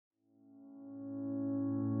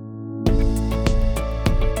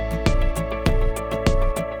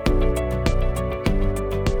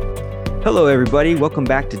Hello, everybody. Welcome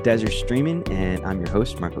back to Desert Streaming, and I'm your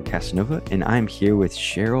host, Marco Casanova, and I'm here with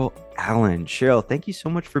Cheryl Allen. Cheryl, thank you so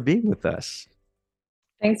much for being with us.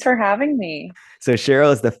 Thanks for having me. So,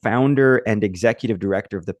 Cheryl is the founder and executive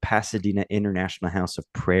director of the Pasadena International House of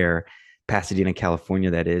Prayer, Pasadena,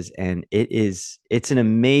 California, that is. And it's an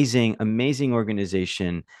amazing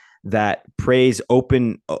organization that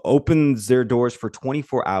opens their doors for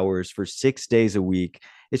 24 hours for 6 days a week.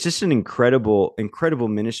 It's just an incredible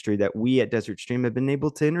ministry that we at Desert Stream have been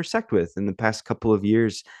able to intersect with in the past couple of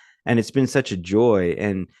years. And it's been such a joy.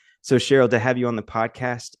 And so, Cheryl, to have you on the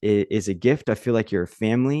podcast is a gift. I feel like you're a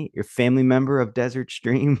family member of Desert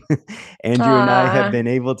Stream. Andrew and I have Uh, been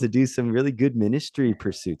able to do some really good ministry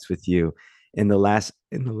pursuits with you in the last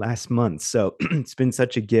month. So it's been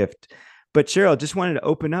such a gift. But Cheryl, just wanted to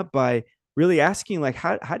open up by really asking, like,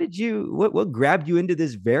 how did you what grabbed you into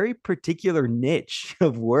this very particular niche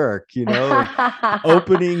of work, like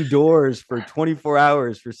opening doors for 24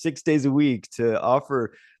 hours for 6 days a week to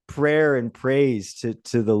offer prayer and praise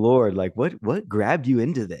to the Lord? Like what grabbed you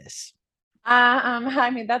into this? I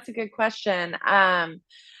mean, that's a good question.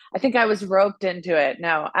 I think I was roped into it.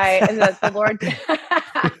 No, the Lord.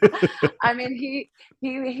 I mean,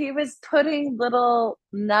 he was putting little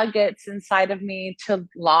nuggets inside of me to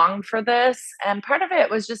long for this, and part of it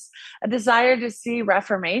was just a desire to see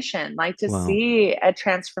reformation, like to Wow. see a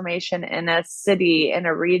transformation in a city, in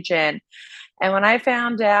a region. And when I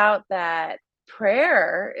found out that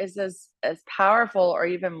prayer is as powerful or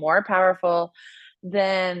even more powerful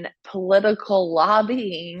than political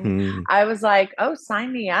lobbying, Hmm. I was like, "Oh,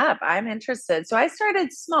 sign me up. I'm interested." So I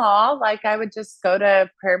started small, like I would just go to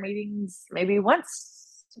prayer meetings maybe once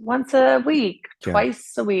a week, Yeah.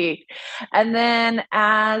 twice a week. And then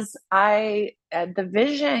as I the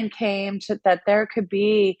vision came to that there could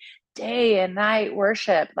be day and night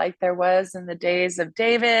worship like there was in the days of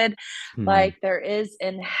David, Hmm. like there is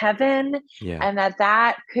in heaven, Yeah. and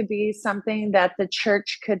that could be something that the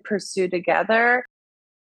church could pursue together.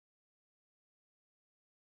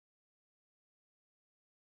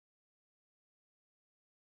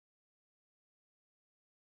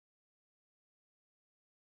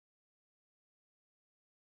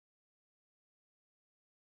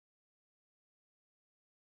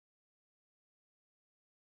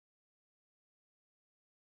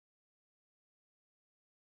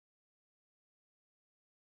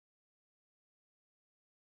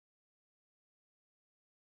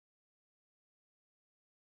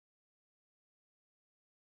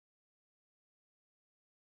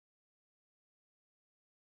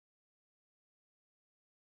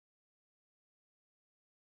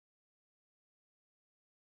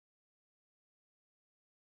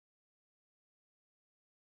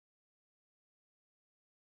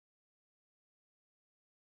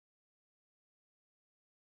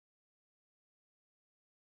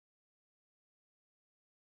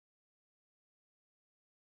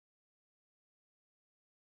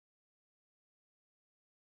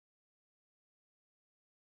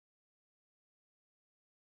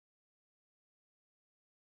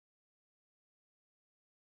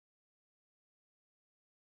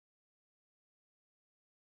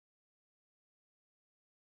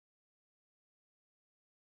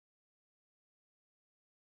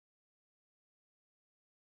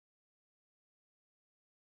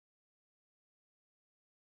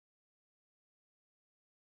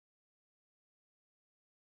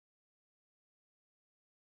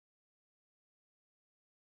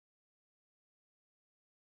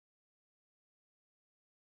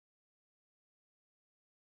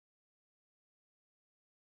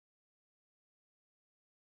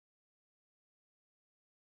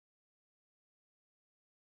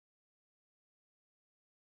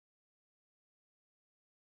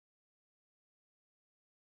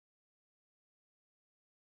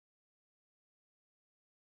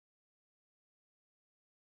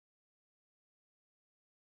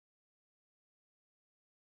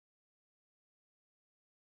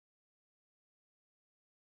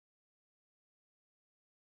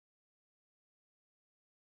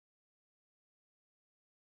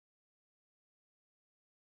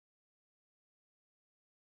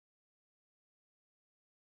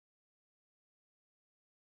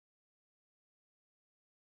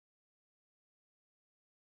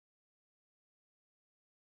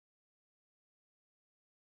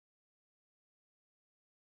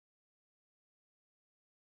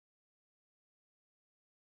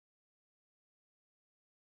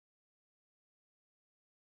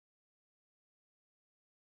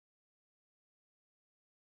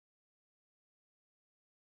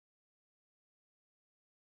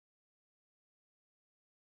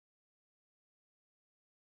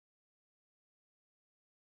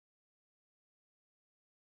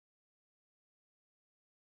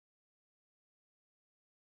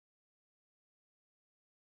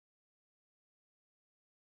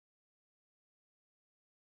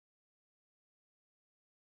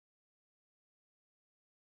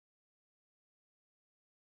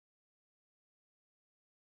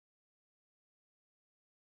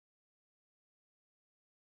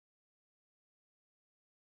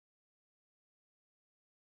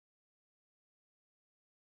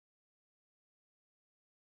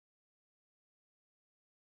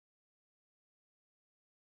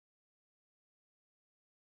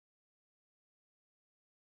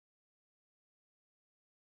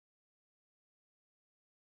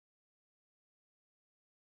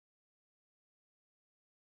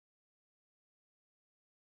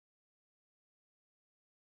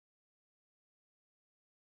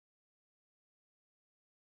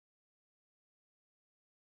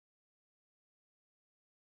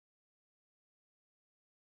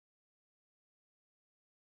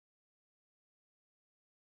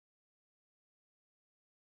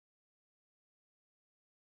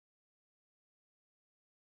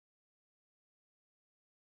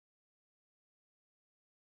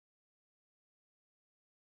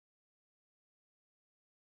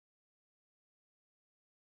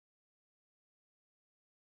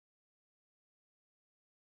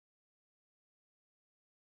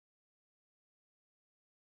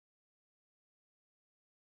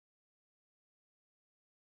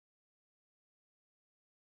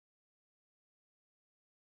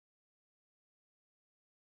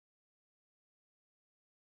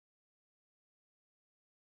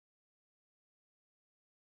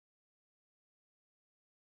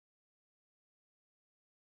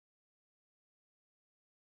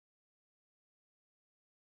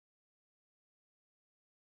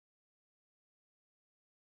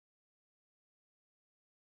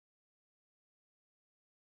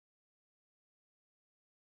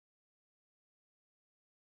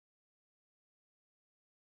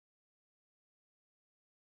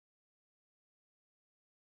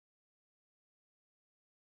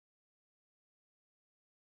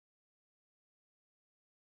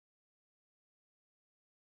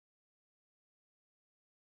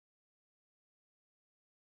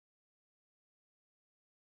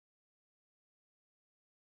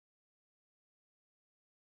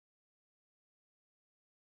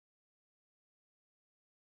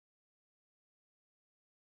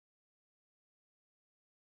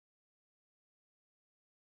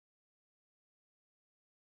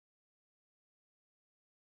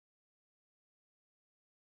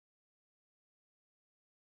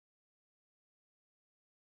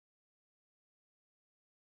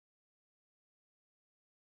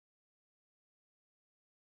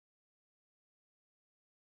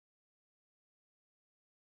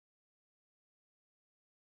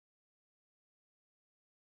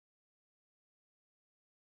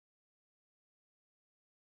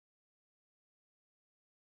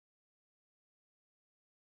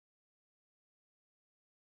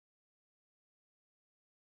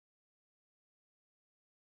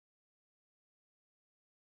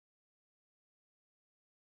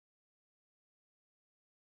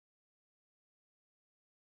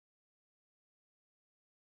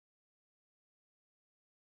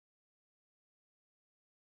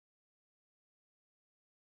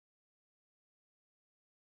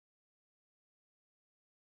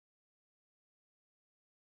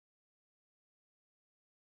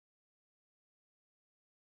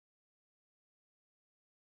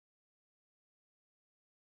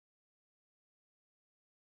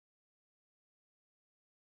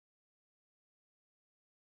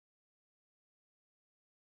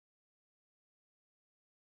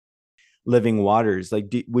 living waters.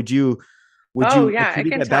 Like, would Oh you yeah, I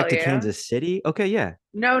attribute can that back tell to you. Kansas City? Okay, yeah.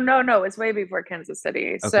 No, no, no, it's way before Kansas City.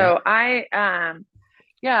 Okay. So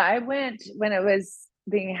yeah, I went when it was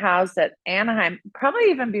being housed at Anaheim, probably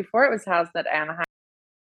even before it was housed at Anaheim.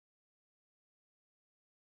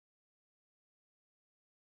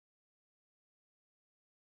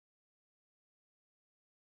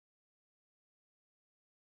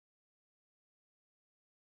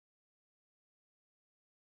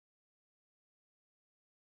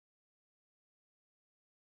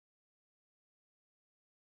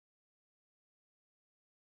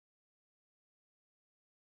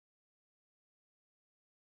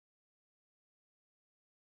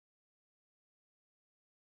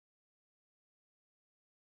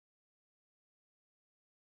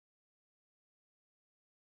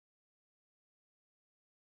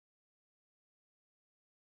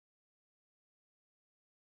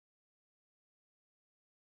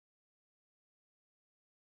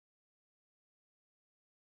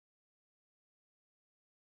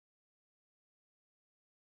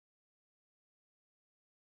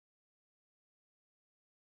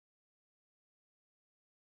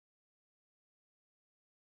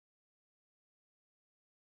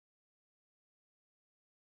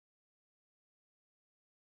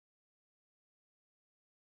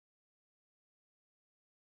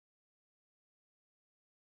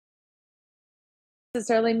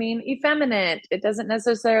 Necessarily mean effeminate. It doesn't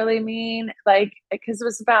necessarily mean like because it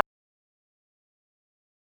was about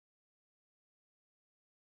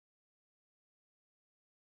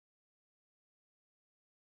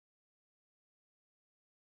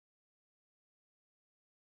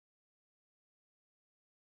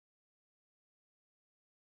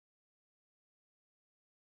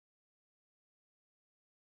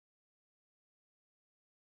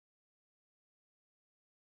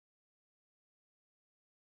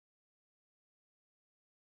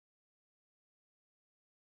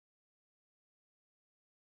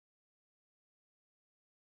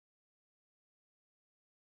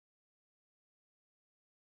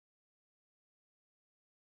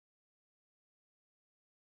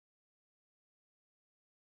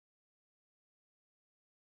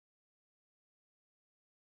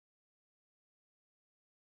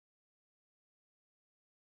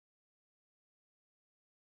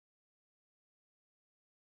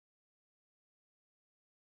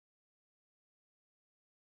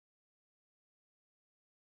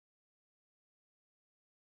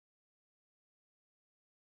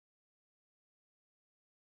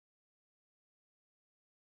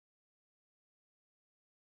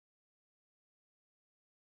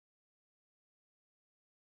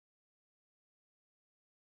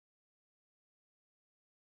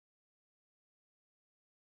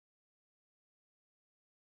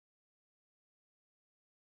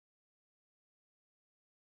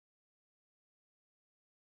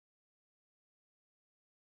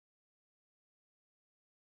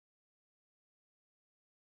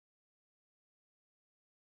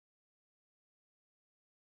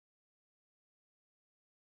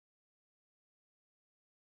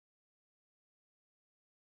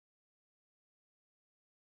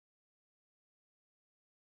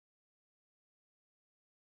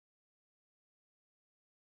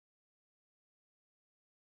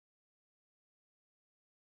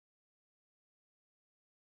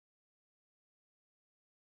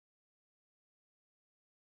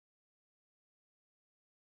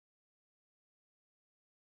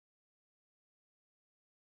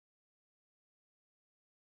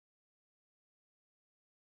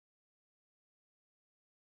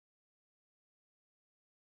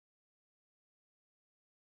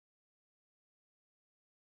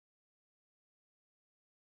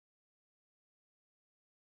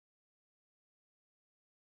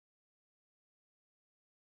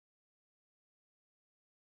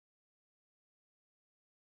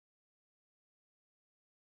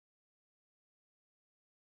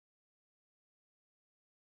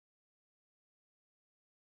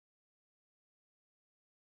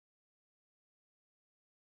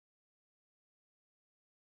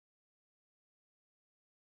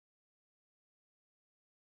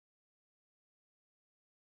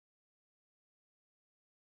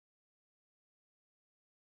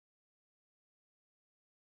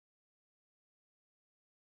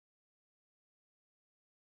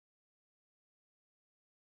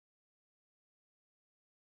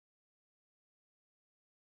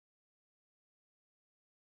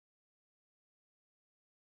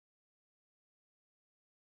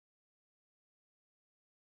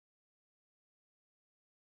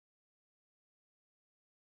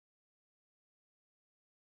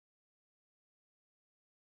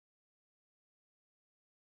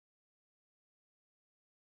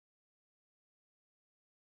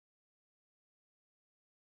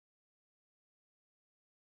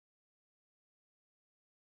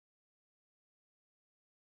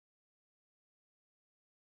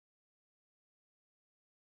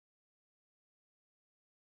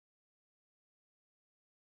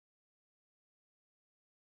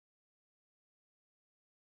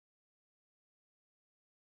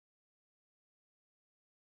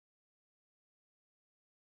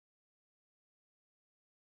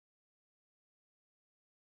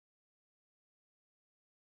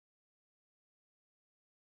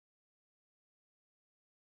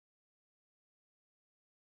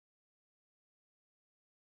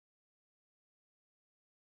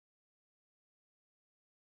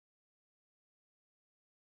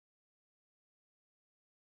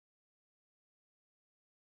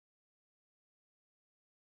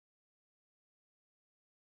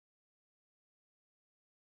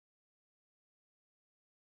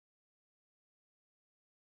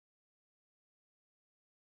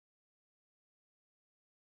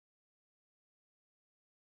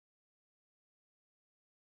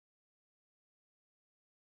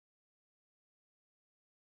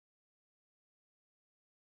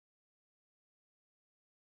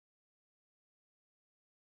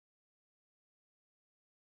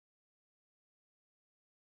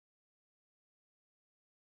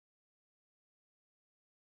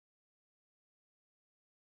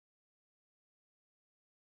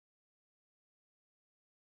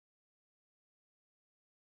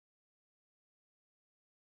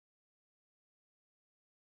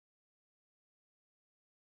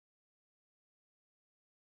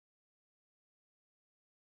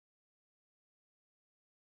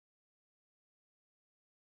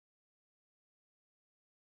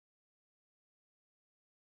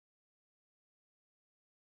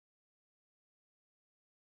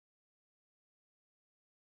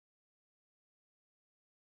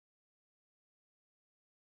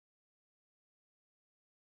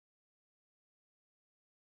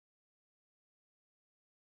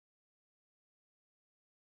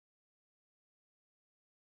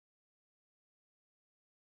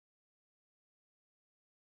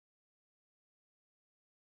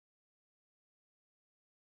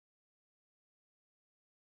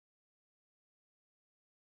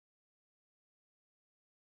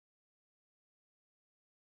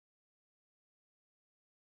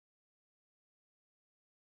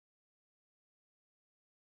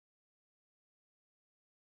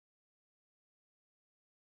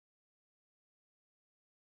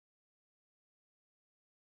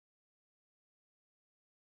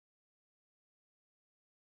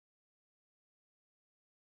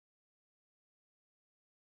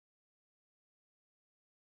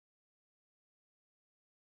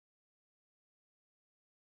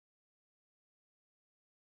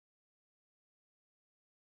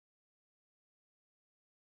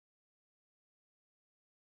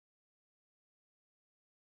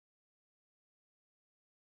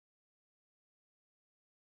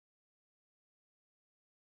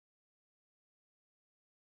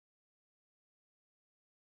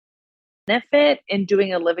benefit in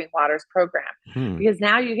doing a Living Waters program, Hmm. because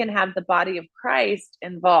now you can have the body of Christ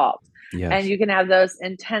involved, and Yes. you can have those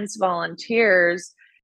intense volunteers